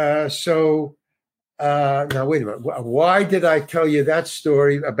 So now, wait a minute. Why did I tell you that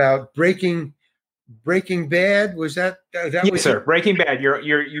story about Breaking Bad? Was that yes, was sir. Breaking Bad.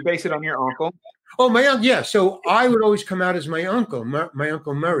 You base it on your uncle. Oh, my uncle. Yeah. So I would always come out as my uncle, my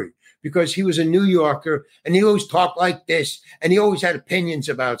Uncle Murray, because he was a New Yorker and he always talked like this, and he always had opinions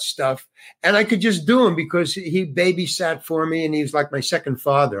about stuff, and I could just do him because he babysat for me, and he was like my second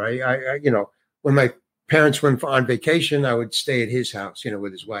father. I you know, when my parents went on vacation, I would stay at his house, you know,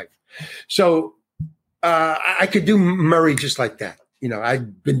 with his wife. So I could do Murray just like that. You know,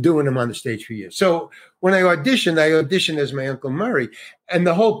 I'd been doing him on the stage for years. So when I auditioned as my Uncle Murray. And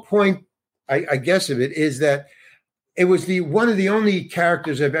the whole point, I guess, of it is that it was one of the only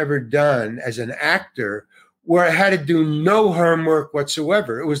characters I've ever done as an actor where I had to do no homework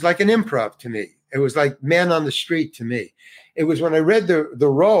whatsoever. It was like an improv to me. It was like Man on the Street to me. It was when I read the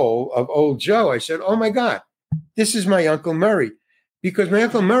role of Old Joe, I said, oh my God, this is my Uncle Murray. Because my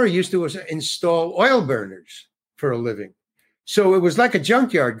Uncle Murray used to install oil burners for a living. So it was like a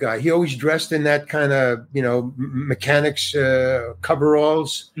junkyard guy. He always dressed in that kind of, mechanics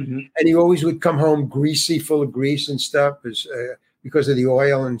coveralls. Mm-hmm. And he always would come home greasy, full of grease and stuff because of the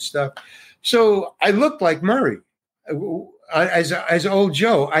oil and stuff. So I looked like Murray. As Old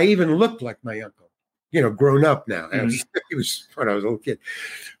Joe, I even looked like my uncle, grown up now. Mm-hmm. He was when I was a little kid.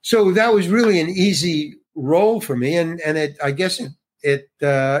 So that was really an easy role for me. And I guess it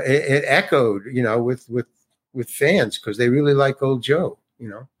echoed, with fans because they really like Old Joe,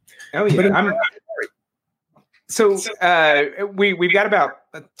 Oh yeah. So we've got about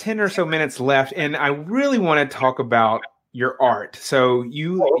 10 or so minutes left, and I really want to talk about your art. So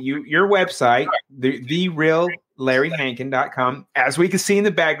your website, the real LarryHankin.com, as we can see in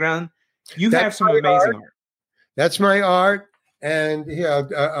the background, have some amazing art. That's my art. And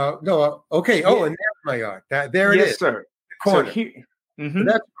no, okay. Oh, and there's my art. There it is. Yes, sir. So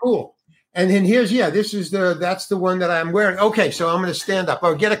that's cool. And then that's the one that I'm wearing. Okay, so I'm going to stand up.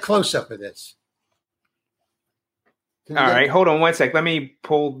 I'll get a close up of this. All right, hold on one sec. Let me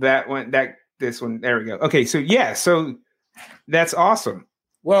pull this one. There we go. Okay, so that's awesome.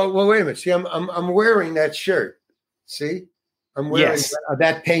 Well, wait a minute. See, I'm wearing that shirt. See, I'm wearing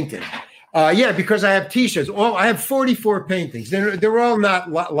that painting. Because I have T-shirts. I have 44 paintings. They're all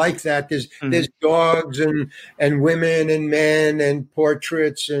not like that. There's dogs and women and men and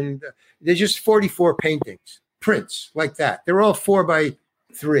portraits, and there's just 44 paintings, prints like that. They're all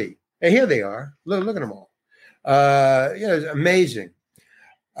 4x3. And here they are. Look at them all. It's amazing.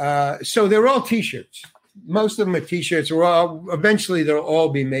 So they're all T-shirts. Most of them are T-shirts. Eventually they'll all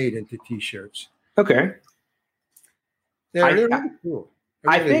be made into T-shirts. Okay. They're really cool.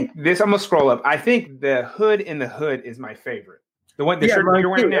 I think this. I'm gonna scroll up. I think the hood in the hood is my favorite. The shirt you're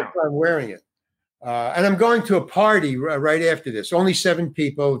wearing now. I'm wearing it, and I'm going to a party right after this. Only 7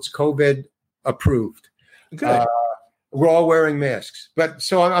 people. It's COVID approved. Good. We're all wearing masks, but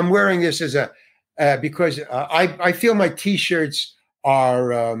so I'm wearing this as because I feel my T-shirts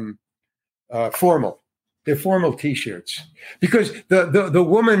are formal. They're formal T-shirts because the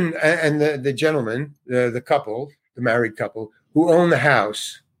woman and the gentleman, the couple, the married couple, who own the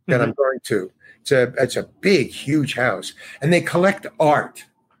house that I'm going to. It's a big, huge house, and they collect art.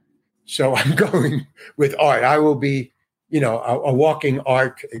 So I'm going with art. I will be, a walking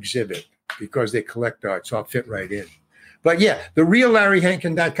art exhibit because they collect art. So I'll fit right in. But the real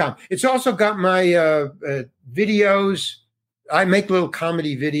LarryHankin.com. It's also got my videos. I make little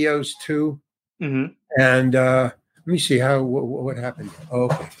comedy videos too. Mm-hmm. And let me see what happened. Oh,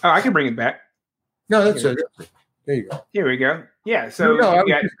 okay. Oh, I can bring it back. No, that's it. There you go. Here we go. Yeah. So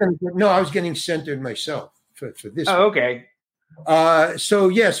I was getting centered myself for this. Oh, okay.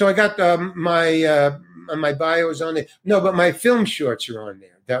 So I got my bio is on there. No, but my film shorts are on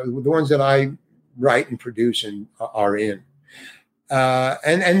there. The ones that I write and produce and are in.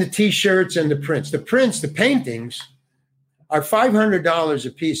 And the T-shirts and the prints. The paintings are $500 a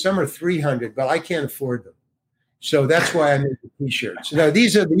piece. Some are $300, but I can't afford them. So that's why I make the T-shirts. No,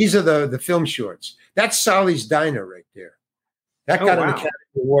 these are the film shorts. That's Solly's Diner right there. That got an Academy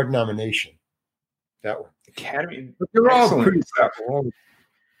Award nomination. That one. Academy. But they're all pretty stuff.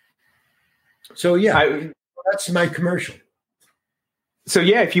 So that's my commercial. So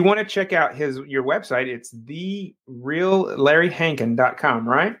if you want to check out your website, it's thereallarryhankin.com,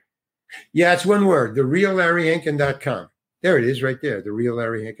 right? Yeah, it's one word. Thereallarryhankin.com. There it is, right there.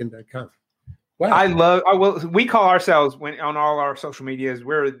 Thereallarryhankin.com. Wow. We call ourselves on all our social medias,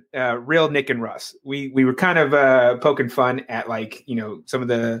 we're Real Nick and Russ. We were kind of poking fun at some of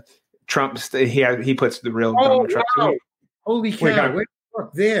the Trumps that he puts the real Donald Trump. Wow. Holy cow!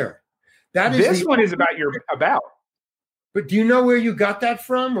 Look there. That is this one is about about. But do you know where you got that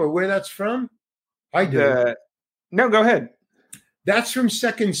from, or where that's from? I do. No, go ahead. That's from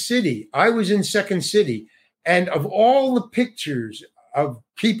Second City. I was in Second City, and of all the pictures of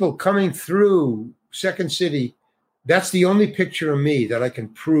people coming through Second City, that's the only picture of me that I can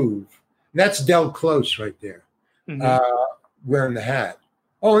prove. And that's Del Close right there, wearing the hat.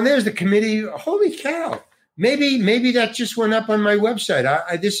 Oh, and there's the committee. Holy cow. Maybe that just went up on my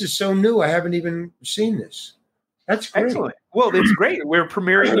website. This is so new. I haven't even seen this. That's great. Excellent. Well, it's great. We're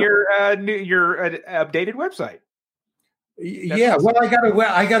premiering your updated website.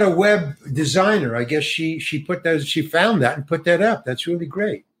 I got a web designer. I guess she found that and put that up. That's really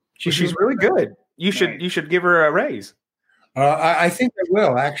great. She's really good. You should give her a raise. I think I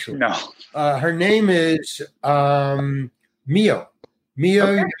will, actually. No. Her name is Mio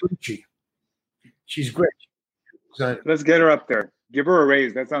Yaguchi. She's great. Let's get her up there. Give her a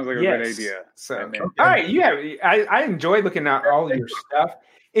raise. That sounds like a good Yes. idea. So, I mean, all right, I enjoy looking at all of your stuff.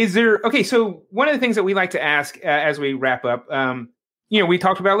 Is there so one of the things that we like to ask as we wrap up, we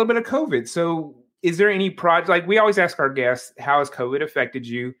talked about a little bit of COVID. So is there any project, like we always ask our guests, how has COVID affected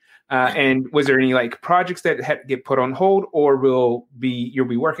you? And was there any like projects that had to get put on hold or you'll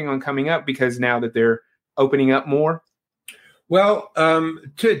be working on coming up because now that they're opening up more? Well,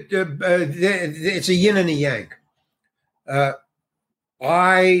 it's a yin and a yang.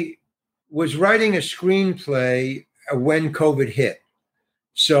 I was writing a screenplay when COVID hit.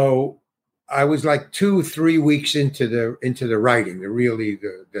 So I was like 2-3 weeks into the writing, the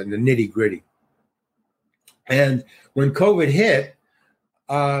nitty gritty. And when COVID hit,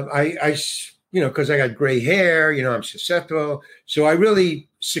 I because I got gray hair, I'm susceptible. So I really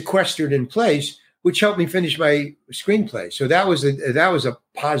sequestered in place, which helped me finish my screenplay. So that was a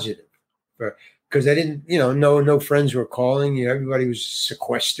positive, because I didn't, no friends were calling. Everybody was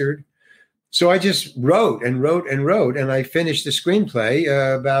sequestered. So I just wrote, and I finished the screenplay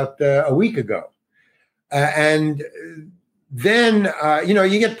about a week ago. And then,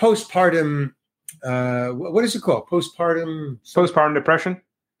 you get postpartum, what is it called? Postpartum depression?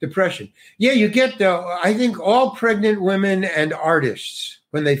 Depression. Yeah, you get, I think all pregnant women and artists,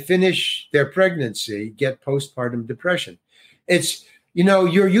 when they finish their pregnancy, get postpartum depression. It's,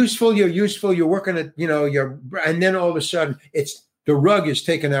 you're useful, you're working at, and then all of a sudden the rug is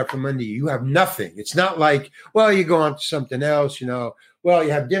taken out from under you. You have nothing. It's not like, well, you go on to something else, well, you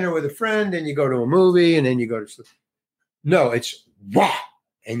have dinner with a friend and you go to a movie and then you go to sleep. No, it's wah,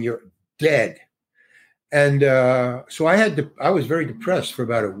 and you're dead. And so I was very depressed for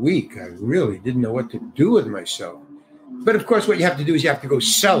about a week. I really didn't know what to do with myself. But of course, what you have to do is you have to go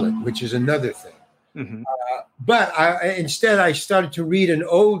sell it, which is another thing. Mm-hmm. But instead, I started to read an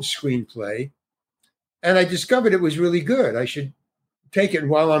old screenplay, and I discovered it was really good. I should take it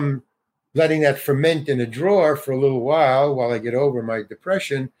while I'm letting that ferment in a drawer for a little while I get over my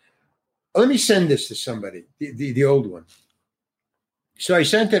depression. Let me send this to somebody, the old one. So I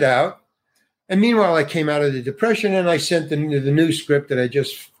sent it out. And meanwhile, I came out of the depression and I sent the new script that I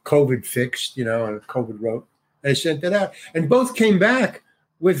just COVID fixed, and COVID wrote. And I sent it out. And both came back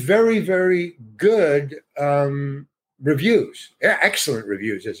with very, very good reviews, excellent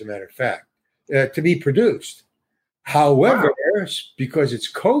reviews, as a matter of fact, to be produced. However, because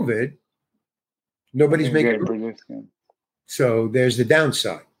it's COVID, nobody's making it. So there's the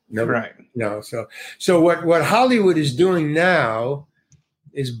downside. Right. So what Hollywood is doing now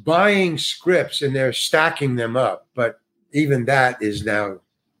is buying scripts and they're stacking them up. But even that is now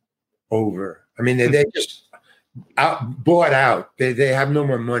over. I mean, they just bought out. They have no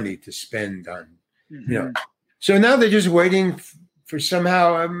more money to spend on, So now they're just waiting for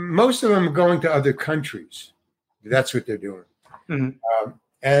somehow, most of them are going to other countries. That's what they're doing. Mm-hmm.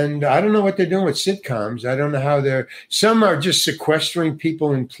 And I don't know what they're doing with sitcoms. I don't know how some are just sequestering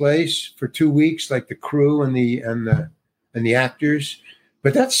people in place for 2 weeks, like the crew and the actors.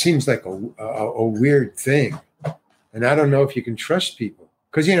 But that seems like a weird thing. And I don't know if you can trust people.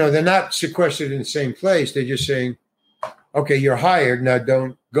 Because, they're not sequestered in the same place. They're just saying, okay, you're hired. Now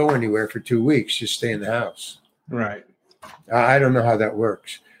don't go anywhere for 2 weeks. Just stay in the house. Right. I don't know how that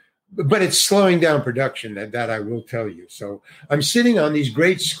works. But it's slowing down production, that I will tell you. So I'm sitting on these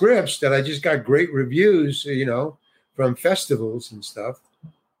great scripts that I just got great reviews, from festivals and stuff.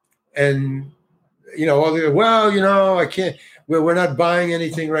 And, I can't. We're not buying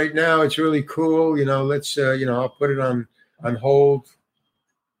anything right now. It's really cool. Let's, I'll put it on hold.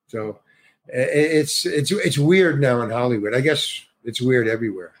 So it's weird now in Hollywood. I guess it's weird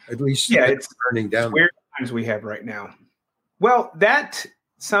everywhere. At least it's burning down. Weird times we have right now. Well, that's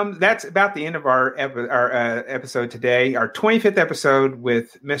about the end of our episode today, our 25th episode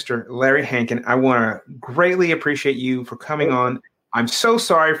with Mr. Larry Hankin. I want to greatly appreciate you for coming on. I'm so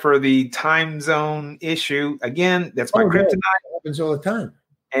sorry for the time zone issue. Again, that's my kryptonite. It happens all the time.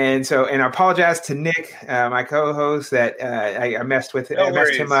 And I apologize to Nick, my co-host, that I messed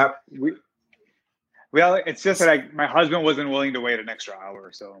him up. Well, it's just that my husband wasn't willing to wait an extra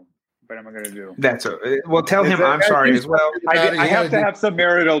hour, so what am I going to do? Well, tell him I'm sorry as well. I have to have some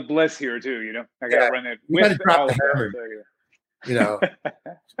marital bliss here too. I got to run it with all of that.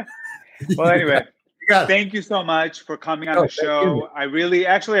 Well, anyway. Thank you so much for coming on the show. I really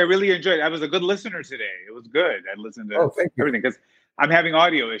enjoyed it. I was a good listener today. It was good. I listened to everything because I'm having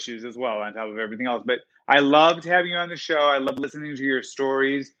audio issues as well on top of everything else. But I loved having you on the show. I love listening to your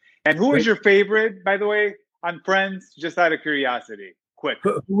stories. And who is your favorite, by the way? on Friends, just out of curiosity. Quick.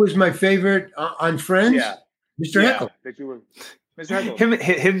 Who was my favorite on Friends? Yeah. Mr. Heckle. That you were, Mr. Heckle.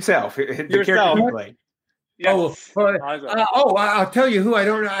 Himself. The character he played. Yes. I'll tell you who. I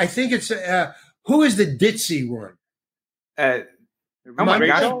don't know. I think it's who is the ditzy one? Oh my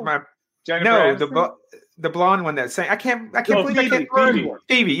Rachel? gosh! Jennifer No, Aniston? the blonde one that sang. I can't believe I can't Phoebe.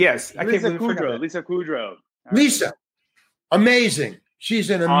 Phoebe, yes. I can't Lisa believe I forgot Kudrow. that. Lisa Kudrow. Lisa, amazing. She's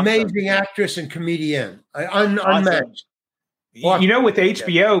an Awesome. amazing actress and comedian. Unmatched. You know, with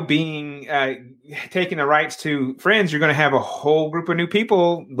HBO being taking the rights to Friends, you're going to have a whole group of new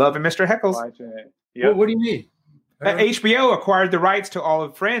people loving Mr. Heckles. Watching it. Yep. What do you mean? HBO acquired the rights to all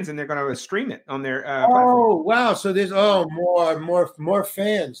of Friends, and they're going to stream it on their platform. Oh wow! So there's more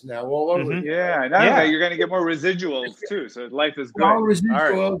fans now all over. Mhm. Yeah, now that you're going to get more residuals too, so life is good. All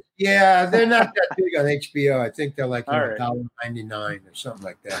residuals. All right. Yeah, they're not that big on HBO. I think they're like All right. $1.99 or something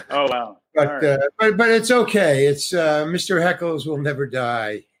like that. Oh wow! But All right. but it's okay. It's Mr. Heckles will never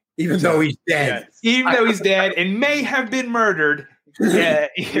die, even though he's dead. Yes. Even though he's dead and may have been murdered. Yeah,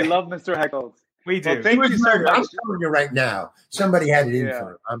 We love Mr. Heckles. we do. Well, thank you so I'm much. telling you right now, somebody had it in Yeah.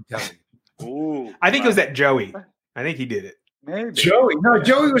 for him. I'm telling you. Ooh, I think it was that Joey. I think he did it. maybe. Joey. No,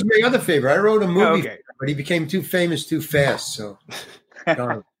 Joey was my other favorite. I wrote a movie, Oh, okay. but he became too famous too fast. So,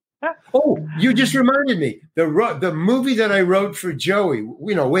 darn. Oh, you just reminded me. The movie that I wrote for Joey,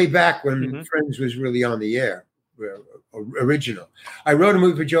 way back when Mhm. Friends was really on the air, original. I wrote a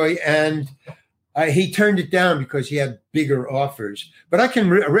movie for Joey, and he turned it down because he had bigger offers. But I can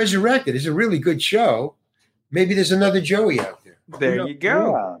resurrect it. It's a really good show. Maybe there's another Joey out there. There you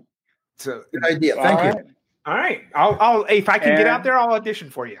go. Yeah. So, Good idea. All Thank you. right. all right. I'll if I can get out And- there, I'll audition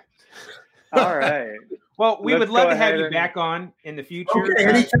for you. All right. Well, we Let's would love go to have ahead you and- back on in the future. Okay,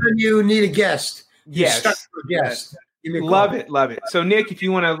 anytime you need a guest, you're Yes. stuck for a guest. Give me a call. Love it. So, Nick, if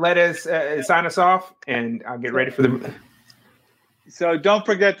you want to let us sign us off, and I'll get ready for the So don't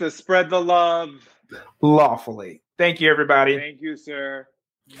forget to spread the love. lawfully. Thank you, everybody. Thank you, sir.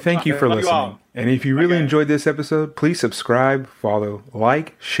 Thank you for Love you listening. all. And if you really Okay. enjoyed this episode, please subscribe, follow,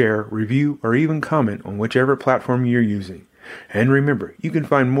 like, share, review, or even comment on whichever platform you're using. And remember, you can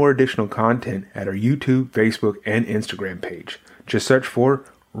find more additional content at our YouTube, Facebook, and Instagram page. Just search for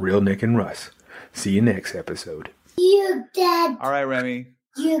Real Nick and Russ. See you next episode. You dead. All right, Remy.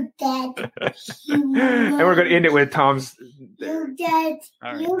 You dead. And we're going to end it with Tom's. You dead.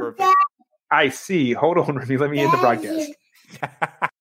 All right, You perfect. dead. I see. Hold on, Remy. Let me end the broadcast.